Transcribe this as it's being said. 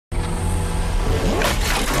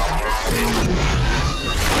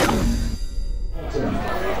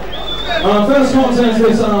Our first contest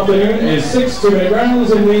this afternoon is 6 2-minute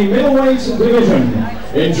rounds in the middleweight division.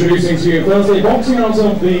 Introducing to you firstly, boxing out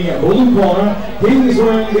of the blue corner, he is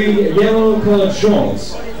wearing the yellow coloured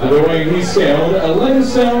shorts. At the weight he's scaled 11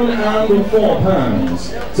 stone and 4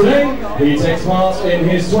 pounds. Today, he takes part in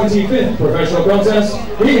his 25th professional contest.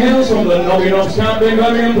 He hails from the Nobby Knobs camp in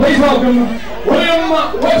Birmingham. Please welcome William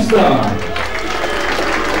Webster.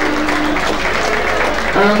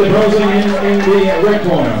 And opposing him in the red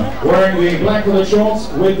corner, wearing the black coloured shorts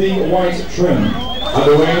with the white trim. At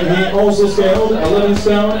the weight he also scaled 11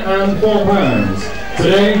 stone and 4 pounds.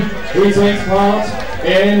 Today, he takes part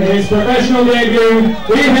in his professional debut.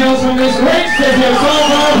 He hails from this great city of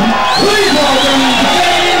Salford. Please welcome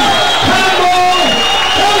James Shinny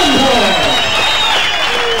Davenport.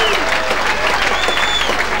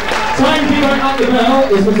 Timekeeper at the bell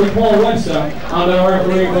is Mr. Paul Webster, and our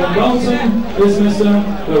referee from Belton is Mr.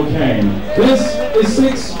 O'Kane. This is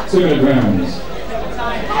 6 2-minute rounds.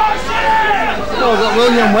 Well, we've got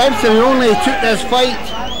William Webster, who only took this fight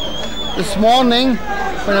this morning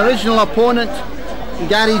when original opponent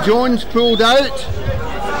Gary Jones pulled out,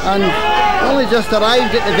 and only just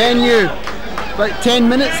arrived at the venue about 10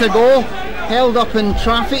 minutes ago, held up in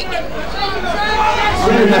traffic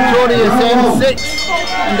on the notorious M6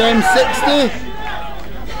 and M60.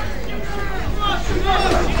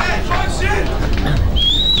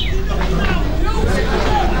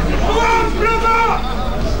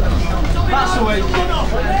 That's the way.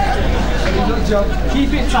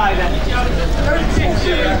 Keep it tight then.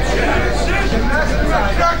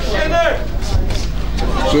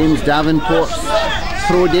 James Davenport's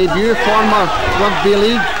pro debut, former Rugby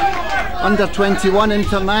League under-21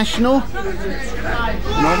 international,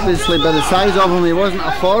 and obviously by the size of him he wasn't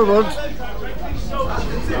a forward.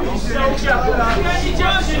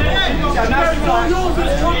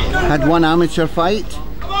 Had one amateur fight.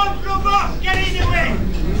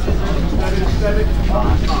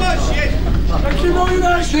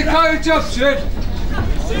 Stick out your job, Sid. Good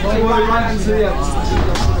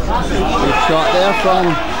shot there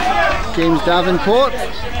from James Davenport.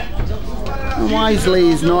 And wisely,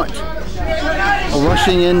 he's not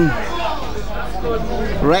rushing in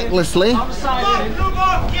recklessly.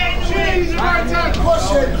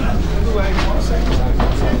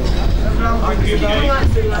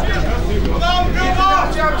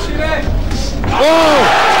 Oh!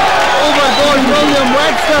 Over goes William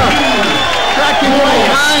Webster. Cracking right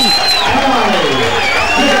hand.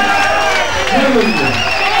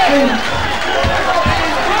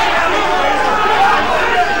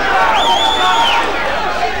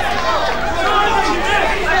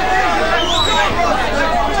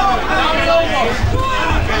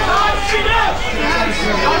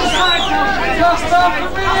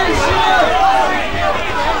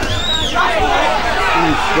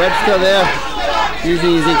 Webster there,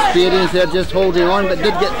 using his experience there, just holding on, but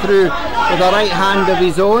did get through with a right hand of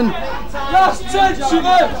his own. Last 10,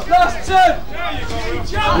 Shiva! Last 10!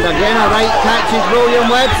 And again a right catches William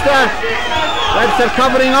Webster. Webster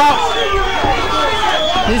covering up.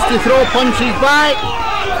 Needs to throw punches back.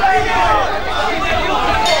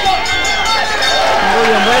 And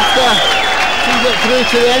William Webster sees it through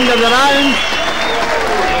to the end of the round.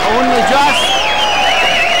 Only just.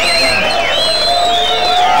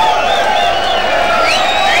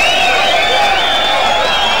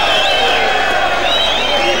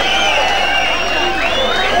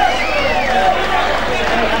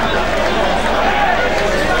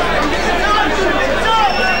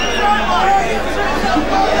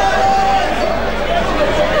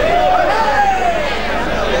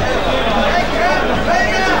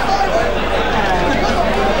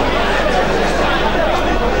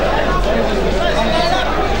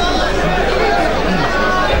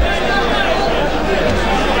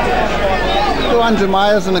 Andrew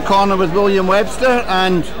Myers in the corner with William Webster,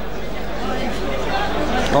 and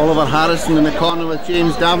Oliver Harrison in the corner with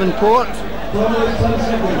James Davenport.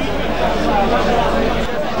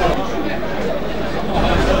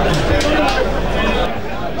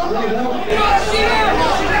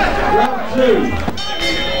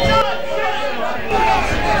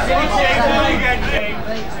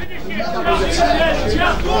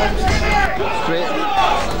 Straight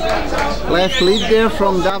left lead there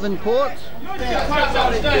from Davenport.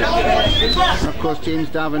 And of course James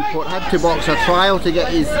Davenport had to box a trial to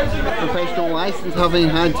get his professional licence, having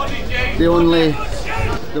had the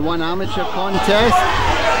one amateur contest.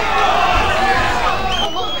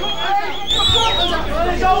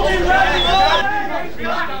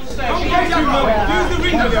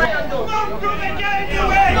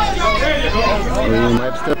 William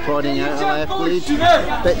Webster prodding out a left lead,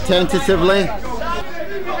 a bit tentatively.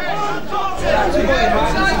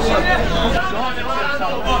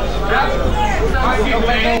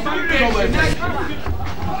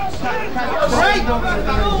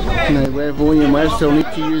 Now William Webster will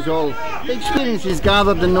need to use all the experience he's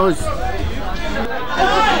gathered in those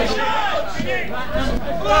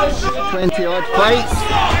 20 odd fights,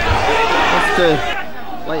 just to,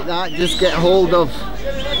 like that, just get hold of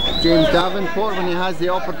James Davenport when he has the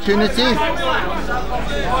opportunity. And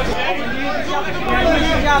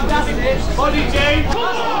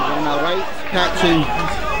a right catching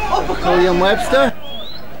William Webster.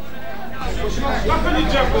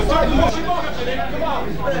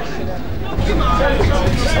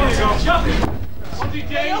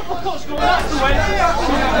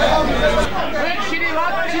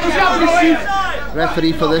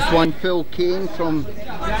 Referee for this one, Phil Kane from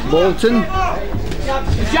Bolton.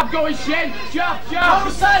 Jab going, Shin! Jab! That's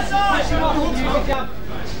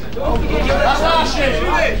our Shin!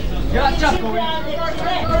 Get that jab going!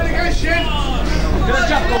 Going again, Shin! Get that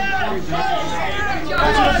jab going!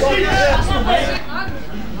 That's the way!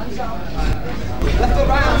 Left or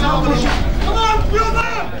right hand out. Come on,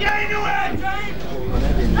 brother! Get into it!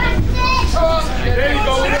 There you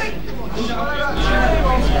go!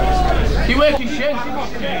 Keep working, Shin!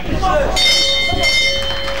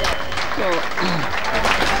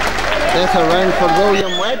 That's a round for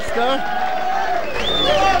William Webster.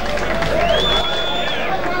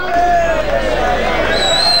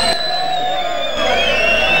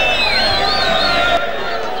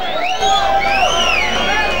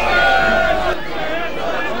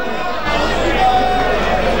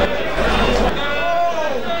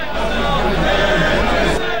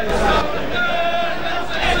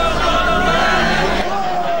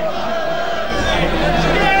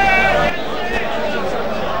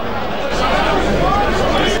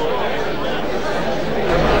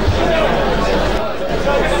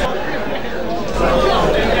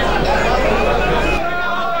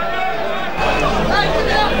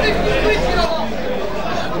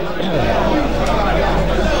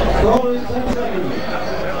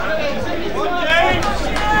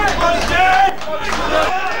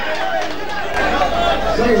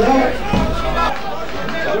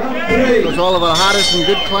 Was Oliver Harrison,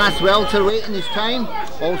 good class welterweight in his time,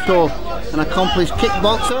 also an accomplished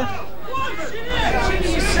kickboxer.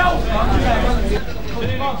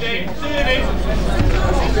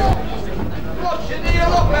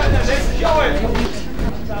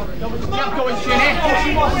 Jab going, Shinny!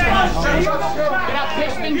 Get that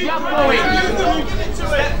piston jab going!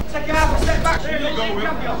 Take it out and step back! There you go, Will.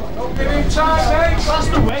 Don't give him time, mate! That's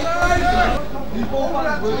the way!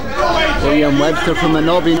 William Webster from the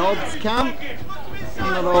Nobby Nobs camp.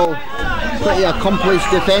 And they're all pretty accomplished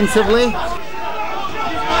defensively.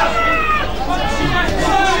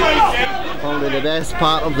 Probably the best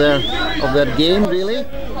part of their game, really.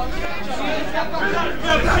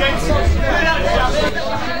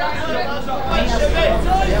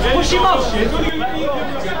 Push him up!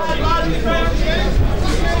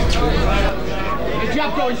 Get the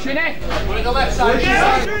jab going, Shinny! Put it the left side.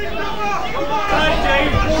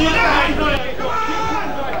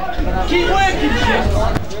 Keep working, Shin!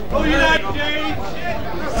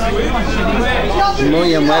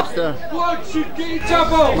 William Webster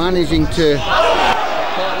managing to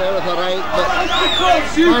caught there with a right, but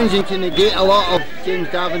managing to negate a lot of James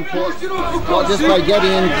Davenport, not just by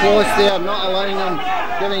getting in close there, not allowing him,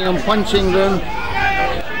 giving him punching room.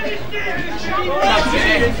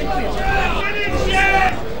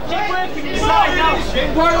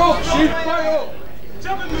 Fight up, Shin! Fight up!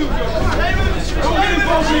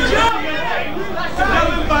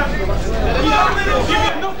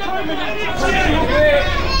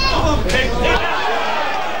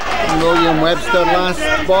 William Webster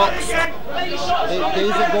last boxed 8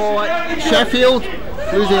 days ago at Sheffield,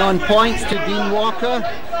 losing on points to Dean Walker.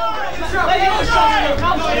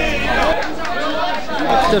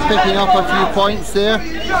 Webster picking up a few points there,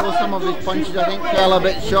 though some of his punches I think fell a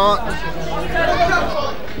bit short.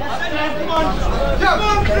 Come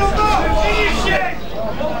on, brother! Finish it!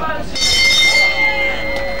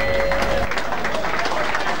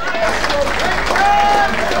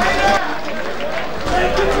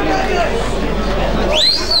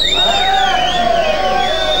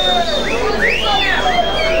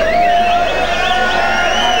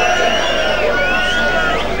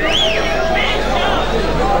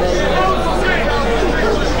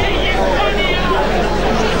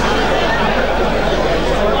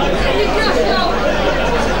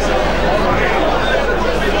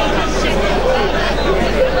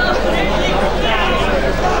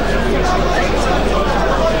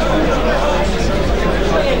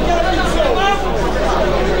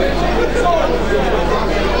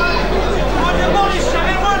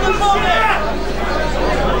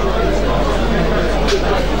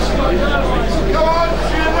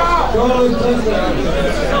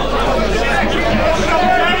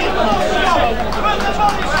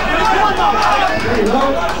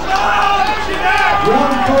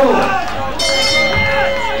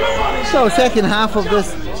 So second half of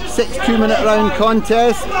this 6 2-minute round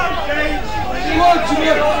contest.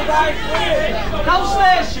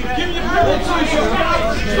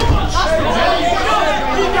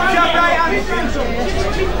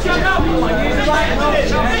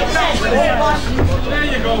 There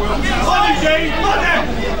you go. Money, James, money.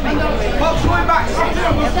 What's going back?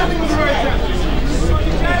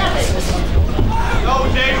 No,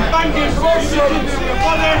 James, banging.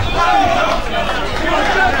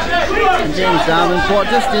 James Davenport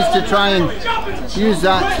just needs to try and use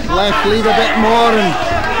that left lead a bit more and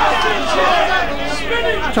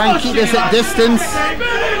try and keep this at distance.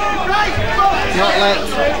 Not let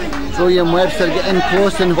William Webster get in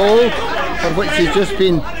close and hold, for which he's just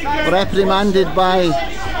been reprimanded by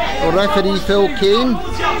referee Phil Kane.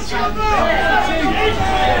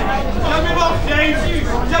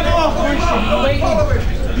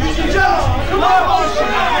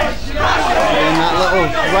 And that little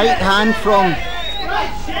right hand from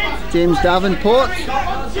James Davenport,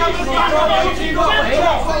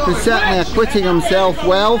 who's certainly acquitting himself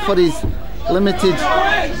well for his limited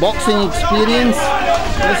boxing experience,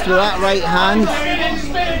 just with that right hand.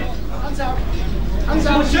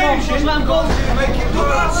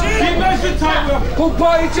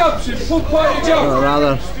 A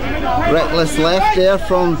rather reckless left there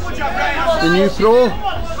from the new pro.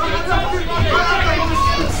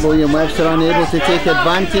 William Webster unable to take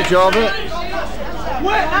advantage of it.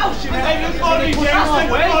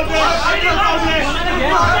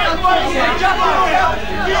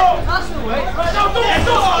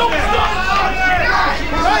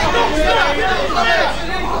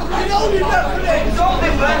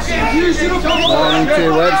 Going to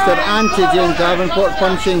Webster and to James Davenport,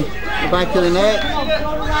 punching the back of the neck.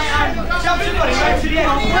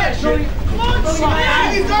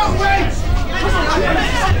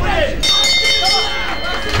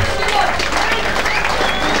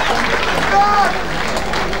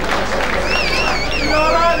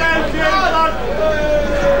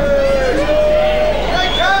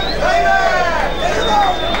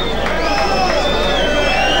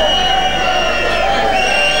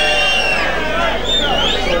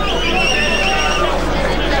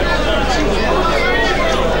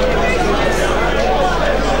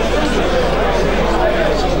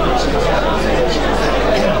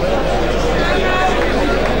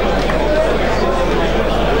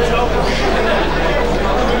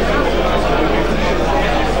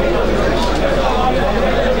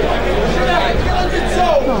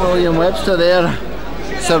 William Webster there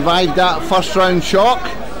survived that first round shock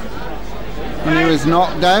when he was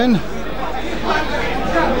knocked down.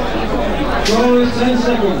 10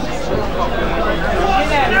 seconds.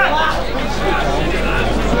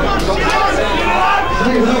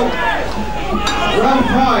 Round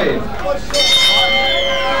 5.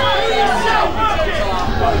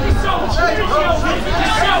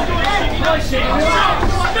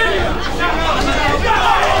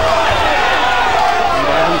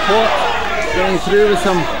 Davenport going through with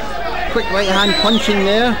some quick right hand punching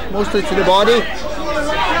there, mostly to the body.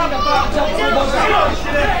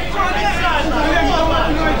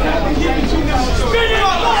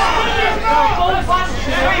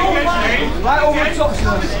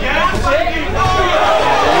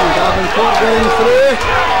 Davenport going through,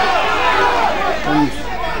 and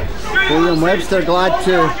William Webster glad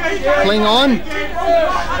to cling on.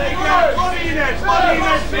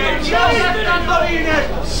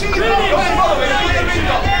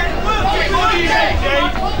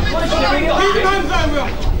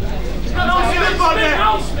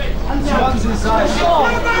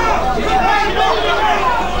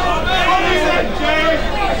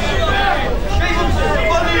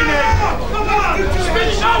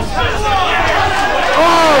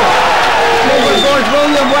 Here goes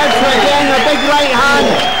William Webster again, a big right hand.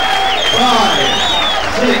 5,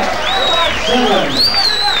 6, 7,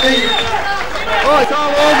 8. Oh, it's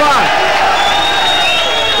all over.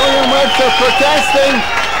 William Webster protesting.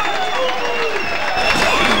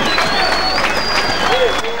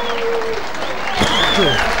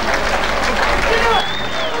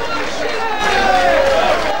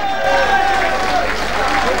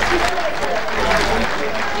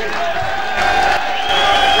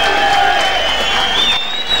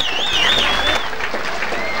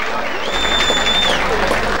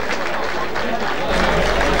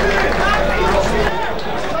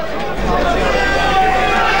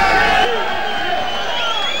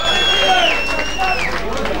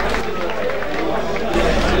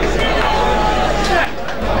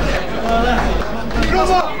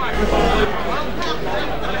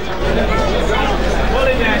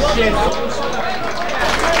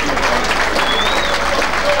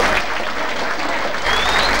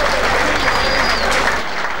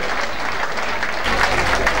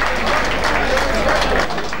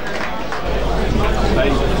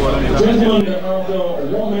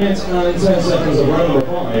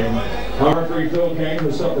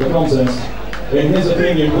 in his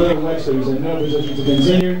opinion, William Webster is in no position to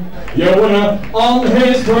continue. Your winner on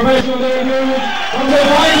his professional debut from the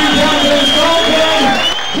Viking champion Salford,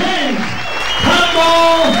 James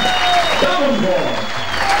Davenport.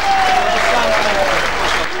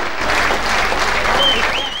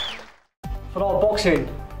 For all boxing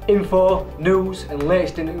info, news and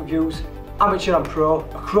latest interviews, amateur and pro,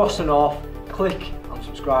 across the north, click and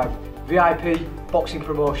subscribe. VIP Boxing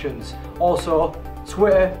Promotions. Also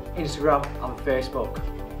Twitter, Instagram and Facebook.